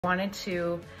Wanted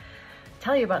to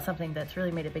tell you about something that's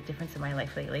really made a big difference in my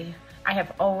life lately. I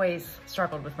have always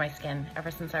struggled with my skin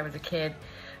ever since I was a kid,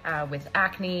 with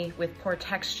acne, with poor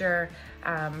texture.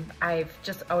 I've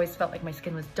just always felt like my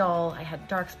skin was dull. I had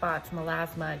dark spots,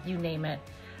 melasma, you name it.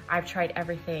 I've tried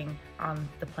everything on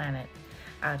the planet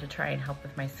to try and help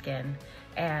with my skin.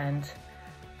 And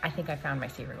I think I found my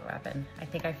secret weapon. I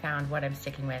think I found what I'm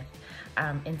sticking with.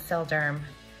 Incellderm.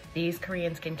 These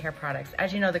Korean skincare products.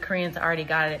 As you know, the Koreans already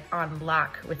got it on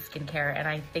lock with skincare, and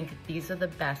I think these are the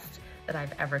best that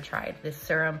I've ever tried. This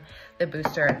serum, the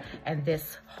booster, and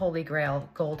this holy grail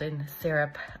golden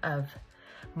syrup of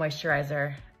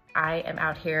moisturizer. I am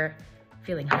out here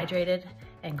feeling hydrated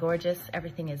and gorgeous.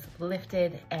 Everything is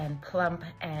lifted and plump,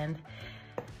 and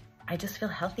I just feel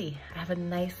healthy. I have a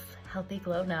nice, healthy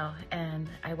glow now, and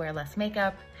I wear less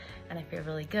makeup, and I feel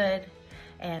really good,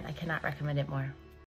 and I cannot recommend it more.